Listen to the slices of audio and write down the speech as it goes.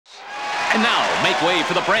And now, make way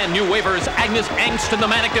for the brand new waivers, Agnus Angst and the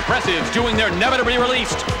Manic Depressives, doing their never-to-be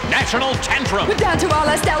released National Tantrum. We're down to all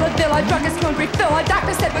our stellar bill. Our drug is hungry fill. Our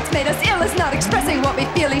doctor said what's made us ill is not expressing what we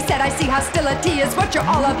feel. He said, I see hostility is what you're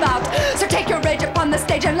all about. So take your rage upon the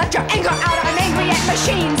stage and let your anger out. I'm angry at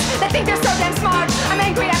machines that think they're so damn smart. I'm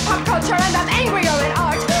angry at pop culture and I'm angrier at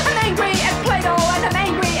art. I'm angry at Plato and I'm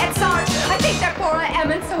angry at Sartre. I think therefore I am,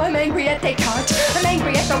 and so I'm angry at Descartes. I'm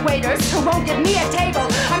angry at the waiters who won't give me a table.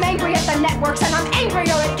 I'm angry at the networks and I'm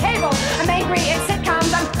angrier at cable. I'm angry at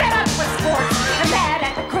sitcoms, I'm fed up with sports. I'm mad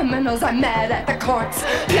at the criminals, I'm mad at the courts.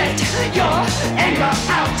 Let your anger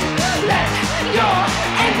out. Let your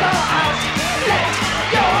anger out. Let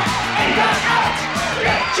your anger out.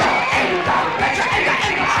 Let your anger out.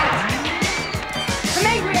 I'm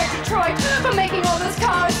angry at Detroit for making all those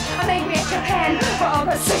cars. I'm angry at Japan for all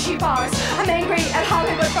the sushi bars. I'm angry at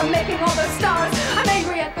Hollywood for making all those stars. I'm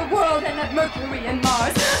angry at the world and at Mercury and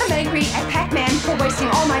Mars. I'm angry at Pac-Man for wasting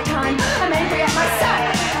all my time. I'm angry at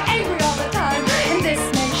myself, angry all the time. And this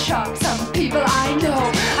may shock some people I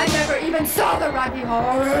know. I never even saw the Rocky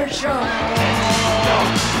Horror Show. Let your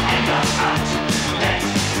anger out. Let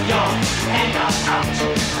your anger out.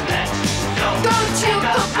 Let your Don't you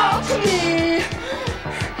provoke me.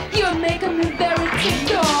 You're making me very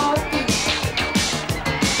ticked off.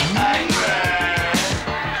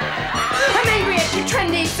 I'm angry at your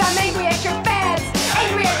trendies, I'm angry at your fads.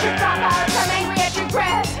 Angry at your dropouts, I'm angry at your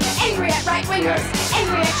grads. Angry at right-wingers,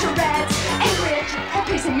 angry at your rads. Angry at your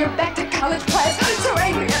puppies and your back-to-college class. So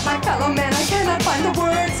angry at my fellow man, I cannot find the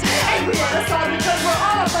words. Angry at us all because we're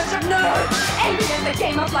all a bunch of nerds. Angry at the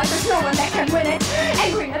game of life, there's no one that can win it.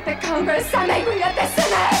 Angry at the Congress, I'm angry at the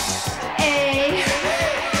Senate.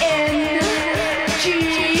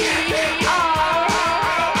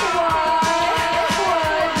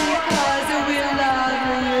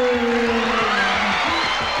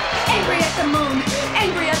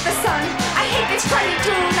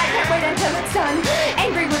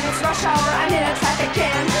 Angry when it's rush hour, I'm in a traffic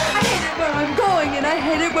jam. I hate it where I'm going and I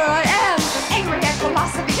hate it where I am. Angry at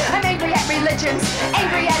philosophy, I'm angry at religions.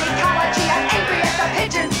 Angry at ecology, I'm angry at the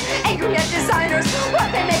pigeons. Angry at designers,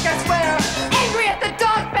 what they make us wear. Angry at the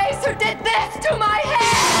dog face who did this to my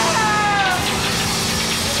hair.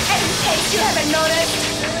 And in case you haven't noticed,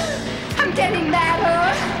 I'm getting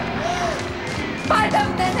madder by the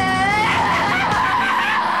minute.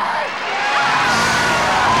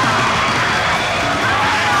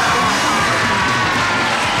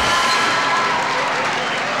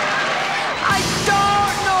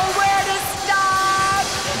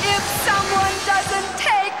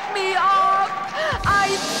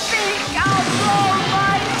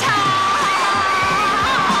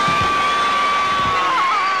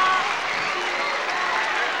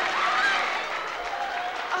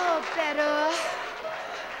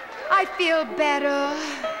 I feel better.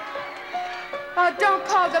 Oh, don't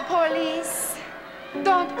call the police.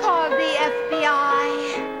 Don't call the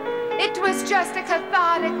FBI. It was just a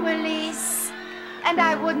cathartic release, and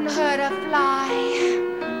I wouldn't hurt a fly.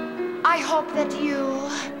 I hope that you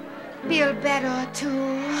feel better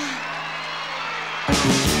too.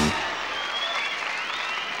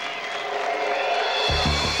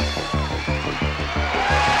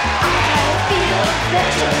 I feel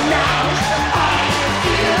better now.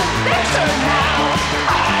 Better now.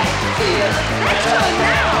 I feel better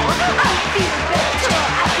now.